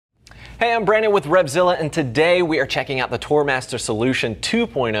Hey, I'm Brandon with RevZilla, and today we are checking out the Tourmaster Solution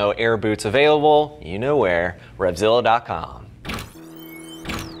 2.0 air boots available, you know where, RevZilla.com.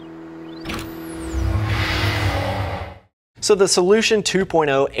 So the Solution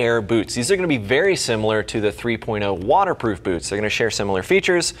 2.0 air boots, these are going to be very similar to the 3.0 waterproof boots. They're going to share similar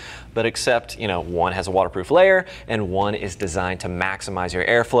features, but except, one has a waterproof layer and one is designed to maximize your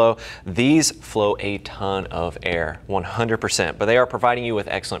airflow. These flow a ton of air, 100%, but they are providing you with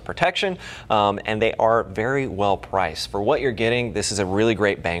excellent protection, and they are very well priced. For what you're getting, this is a really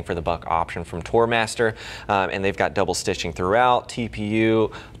great bang for the buck option from Tourmaster, and they've got double stitching throughout,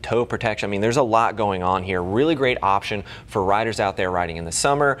 TPU, toe protection. I mean, there's a lot going on here. Really great option for riders out there riding in the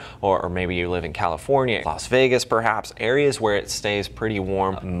summer, or maybe you live in California, Las Vegas perhaps, areas where it stays pretty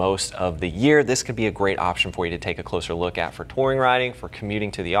warm most of the year. This could be a great option for you to take a closer look at for touring riding, for commuting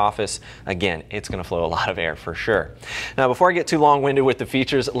to the office. Again, it's going to flow a lot of air for sure. Now, before I get too long-winded with the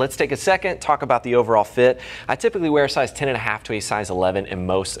features, let's take a second, talk about the overall fit. I typically wear a size 10.5 to a size 11 in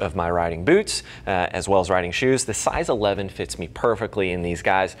most of my riding boots, as well as riding shoes. The size 11 fits me perfectly in these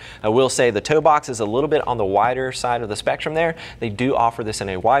guys. I will say the toe box is a little bit on the wider side of the spectrum there. They do offer this in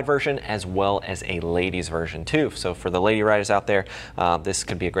a wide version as well as a ladies version too. So for the lady riders out there, this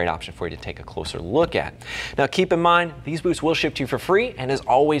could be a great option for you to take a closer look at. Now keep in mind, these boots will ship to you for free, and as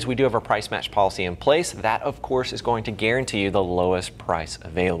always, we do have a price match policy in place. That of course is going to guarantee you the lowest price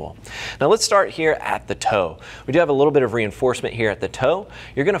available. Now let's start here at the toe. We do have a little bit of reinforcement here at the toe.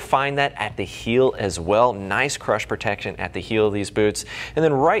 You're going to find that at the heel as well. Nice crush protection at the heel of these boots. And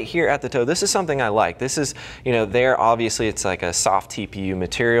then right here at the toe, this is something I like. This is, there obviously it's like a soft TPU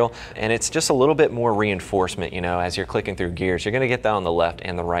material, and it's just a little bit more reinforcement, as you're clicking through gears. You're going to get that on the left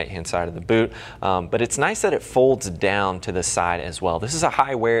and the right hand side of the boot, but it's nice that it folds down to the side as well. This is a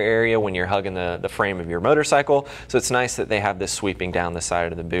high wear area when you're hugging the frame of your motorcycle, so it's nice that they have this sweeping down the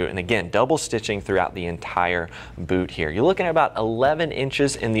side of the boot. And again, double stitching throughout the entire boot here. You're looking at about 11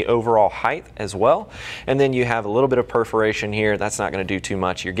 inches in the overall height as well, and then you have a little bit of perforation here. That's not going to do too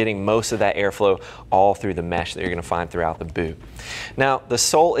much. You're getting most of that airflow all through the mesh that you're going to find throughout the boot. Now, the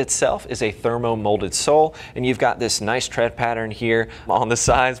sole itself is a thermo molded sole, and you've got this nice tread pattern here on the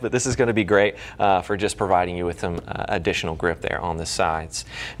sides, but this is going to be great for just providing you with some additional grip there on the sides.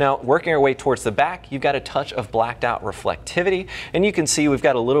 Now, working our way towards the back, you've got a touch of blacked out reflectivity, and you can see we've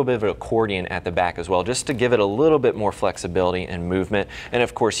got a little bit of an accordion at the back as well, just to give it a little bit more flexibility and movement. And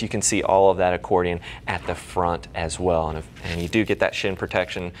of course, you can see all of that accordion at the front as well. And you do get that shin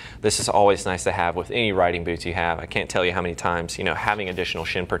protection. This is always nice to have with any riding boots you have. I can't tell you how many times, having additional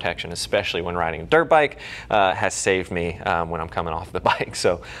shin protection, especially when riding a dirt bike, has saved me when I'm coming off the bike.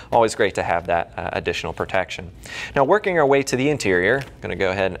 So always great to have that additional protection. Now, working our way to the interior, I'm going to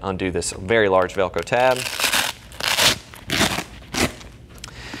go ahead and undo this very large Velcro tab.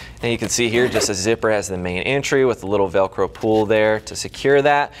 And you can see here just a zipper as the main entry with a little Velcro pull there to secure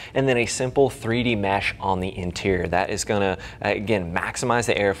that, and then a simple 3D mesh on the interior. That is going to, again, maximize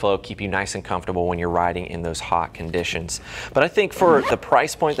the airflow, keep you nice and comfortable when you're riding in those hot conditions. But I think for the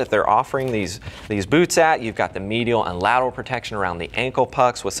price point that they're offering these boots at, you've got the medial and lateral protection around the ankle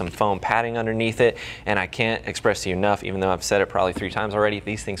pucks with some foam padding underneath it, and I can't express to you enough, even though I've said it probably 3 times already,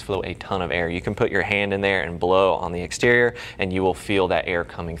 these things flow a ton of air. You can put your hand in there and blow on the exterior, and you will feel that air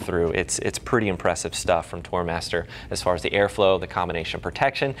coming through. It's pretty impressive stuff from Tourmaster as far as the airflow, the combination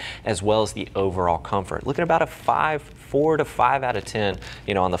protection, as well as the overall comfort. Looking at about a 4 to 5 out of 10,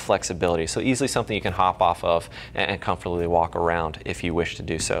 on the flexibility. So easily something you can hop off of and comfortably walk around if you wish to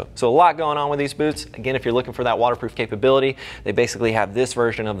do so. So a lot going on with these boots. Again, if you're looking for that waterproof capability, they basically have this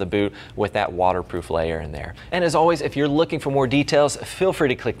version of the boot with that waterproof layer in there. And as always, if you're looking for more details, feel free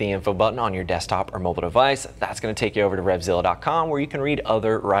to click the info button on your desktop or mobile device. That's going to take you over to RevZilla.com, where you can read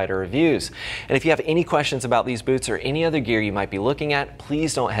other rider reviews. And if you have any questions about these boots or any other gear you might be looking at,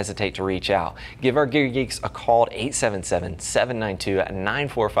 please don't hesitate to reach out. Give our gear geeks a call at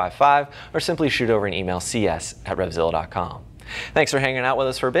 877-792-9455, or simply shoot over an email, cs@RevZilla.com. Thanks for hanging out with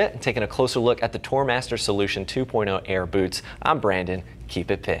us for a bit and taking a closer look at the Tourmaster Solution 2.0 Air Boots. I'm Brandon. Keep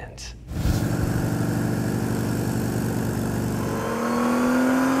it pinned.